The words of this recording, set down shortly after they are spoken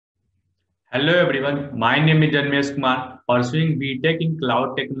Hello everyone, my name is Animesh Kumar, pursuing B.Tech in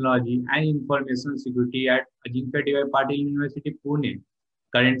Cloud Technology and Information Security at Ajinkya D.Y. Patil University, Pune.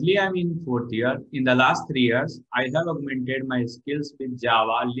 Currently, I am in fourth year. In the last 3 years, I have augmented my skills with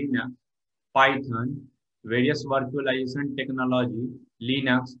Java, Linux, Python, various virtualization technology,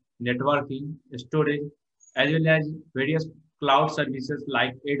 Linux, networking, storage, as well as various cloud services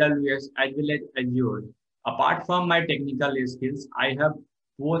like AWS as well as Azure. Apart from my technical skills, I have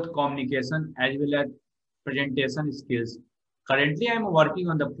both communication as well as presentation skills. Currently, I am working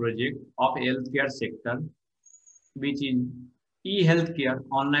on the project of healthcare sector, which is e-healthcare,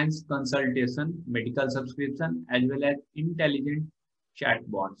 online consultation, medical subscription, as well as intelligent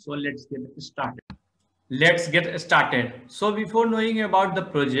chatbot. So let's get started. Let's get started. So before knowing about the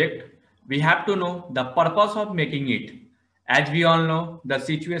project, we have to know the purpose of making it. As we all know, the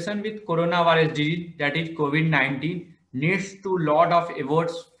situation with coronavirus disease, that is COVID-19, needs to lot of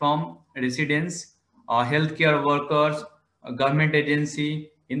efforts from residents, healthcare workers, government agency.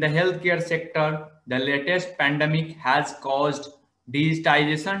 In the healthcare sector, the latest pandemic has caused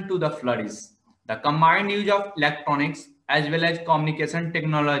digitization to the flourish. The combined use of electronics as well as communication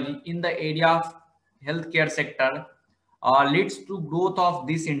technology in the area of healthcare sector leads to growth of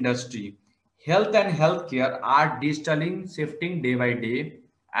this industry. Health and healthcare are digitally shifting day by day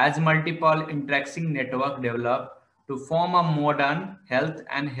as multiple interacting network develop to form a modern health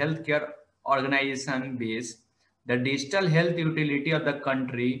and healthcare organization base. The digital health utility of the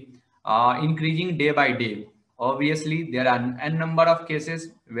country increasing day by day. Obviously, there are a number of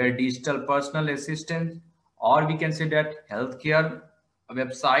cases where digital personal assistance, or we can say that healthcare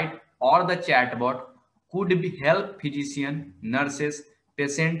website or the chatbot could be help physician, nurses,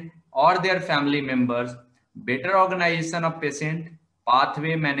 patient or their family members, better organization of patient,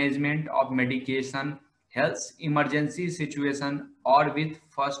 pathway management of medication, health emergency situation or with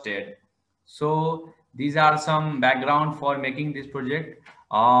first aid. So these are some background for making this project.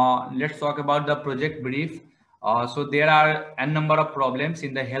 Let's talk about the project brief. So there are a number of problems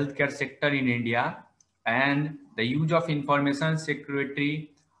in the healthcare sector in India, and the use of information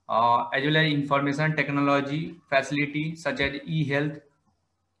security as well as information technology facility such as e-health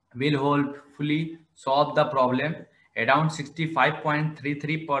will hopefully solve the problem. Around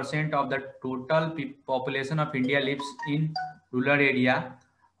 65.33% of the total population of India lives in rural area.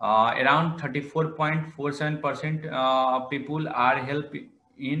 Around 34.47% of people are help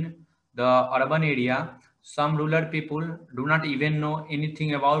in the urban area. Some rural people do not even know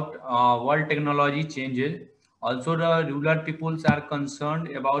anything about world technology changes. Also, the rural peoples are concerned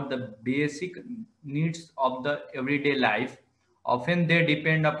about the basic needs of the everyday life. Often they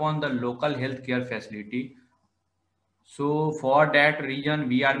depend upon the local healthcare facility. So for that reason,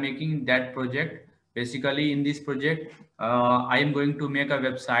 we are making that project. Basically, in this project, I am going to make a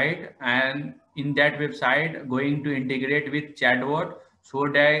website, and in that website, going to integrate with chatbot so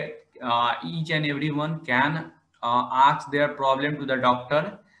that each and everyone can ask their problem to the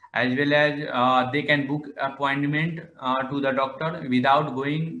doctor, as well as they can book appointment to the doctor without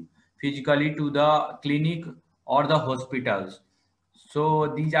going physically to the clinic or the hospitals. So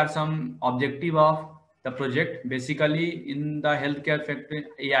these are some objective of the project. Basically, in the healthcare sector,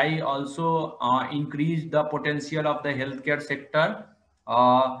 AI also increase the potential of the healthcare sector.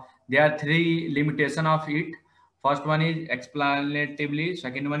 There are three limitation of it. First one is explainatively,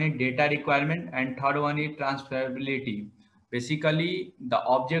 second one is data requirement, and third one is transferability. Basically, the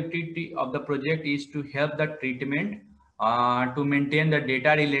objective of the project is to help the treatment, to maintain the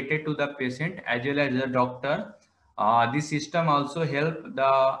data related to the patient as well as the doctor. This system also help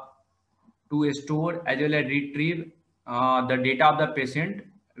the to store as well as retrieve the data of the patient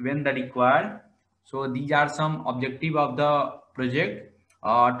when the required. So these are some objective of the project.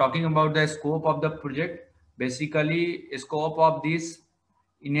 Talking about the scope of the project, basically scope of this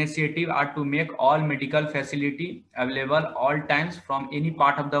initiative are to make all medical facility available all times from any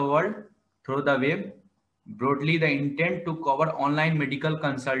part of the world through the web. Broadly, the intent to cover online medical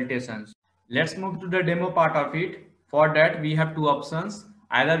consultations. Let's move to the demo part of it. For that, we have two options.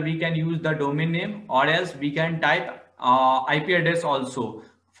 Either we can use the domain name or else we can type IP address also.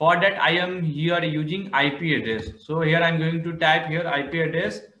 For that, I am here using IP address. So here I'm going to type here IP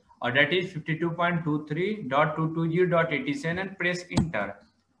address, that is 52.23.220.87 and press enter.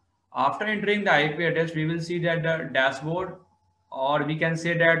 After entering the IP address, we will see that the dashboard, or we can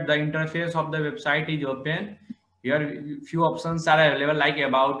say that the interface of the website is open. Here, few options are available like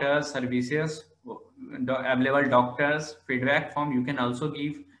about us, services, the available doctors, feedback form. You can also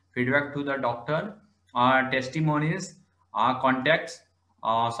give feedback to the doctor, testimonies, contacts,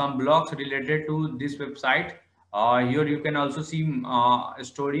 some blogs related to this website. Here you can also see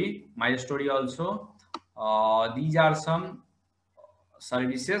story, my story also. These are some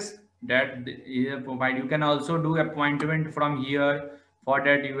services that they provide. You can also do appointment from here. For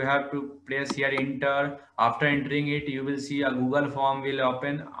that you have to place here enter. After entering it, you will see a Google form will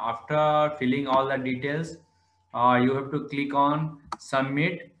open. After filling all the details, you have to click on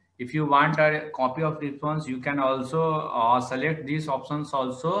submit. If you want a copy of response, you can also select these options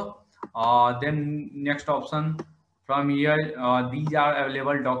also. Then next option from here, these are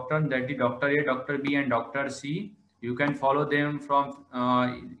available doctor, that is Dr. A, Dr. B and Dr. C. You can follow them from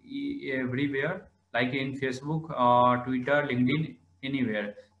everywhere, like in Facebook, Twitter, LinkedIn,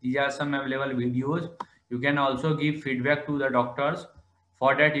 anywhere. These are some available videos. You can also give feedback to the doctors.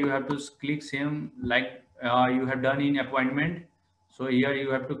 For that you have to click same like you have done in appointment. So here you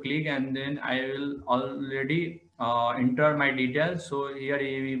have to click, and then I will already enter my details. So here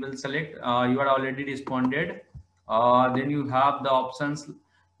we will select you are already responded. Then you have the options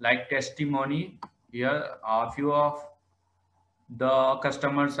like testimony. Here a few of the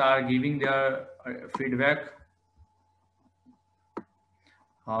customers are giving their feedback.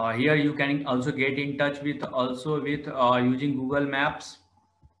 Here you can also get in touch with using Google Maps.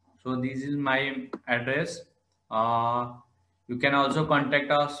 So this is my address. Uh, you can also contact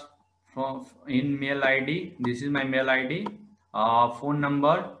us from in mail ID. This is my mail ID. Phone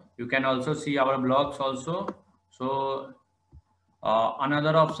number. You can also see our blogs also. So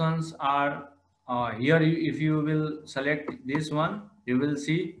another options are here. If you will select this one, you will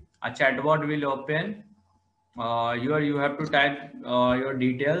see a chatbot will open. Here you have to type your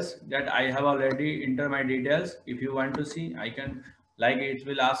details that I have already enter my details. If you want to see, I can, like it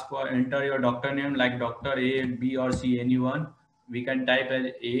will ask for enter your doctor name like Dr. A, B or C, anyone. We can type as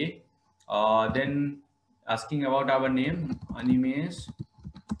A. Then asking about our name, Animesh.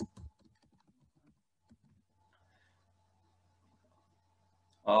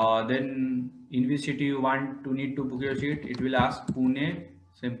 Then in which city you want to need to book your seat, it will ask Pune,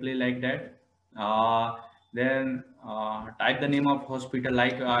 simply like that. Then type the name of hospital,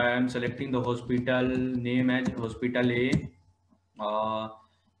 like I am selecting the hospital name as Hospital A. Uh,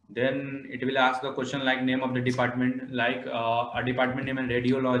 then it will ask the question like name of the department, like a department name and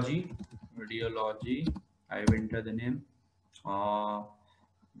radiology. Radiology. I will enter the name. Uh,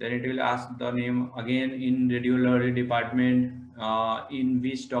 then it will ask the name again in radiology department, in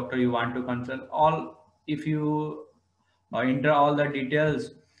which doctor you want to consult. All if you enter all the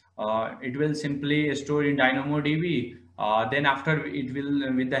details, it will simply store in DynamoDB. Then after it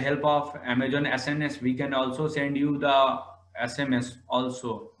will, with the help of Amazon SNS, we can also send you the SMS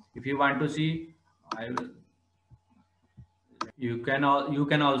also. If you want to see, I will. You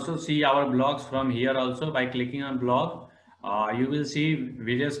can also see our blogs from here also by clicking on blog. You will see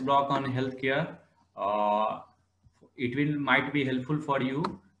various blog on healthcare. Uh, it will might be helpful for you.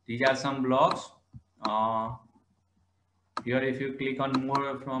 These are some blogs. Uh, Here, if you click on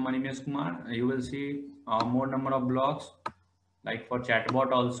more from Animesh Kumar, you will see more number of blogs, like for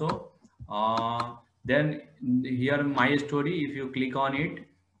chatbot also. Then here my story. If you click on it,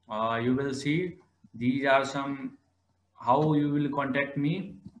 you will see these are some how you will contact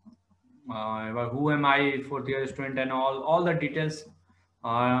me. Who am I, fourth year student, and all the details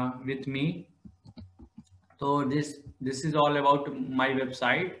with me. So this is all about my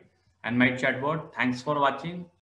website and my chatbot. Thanks for watching.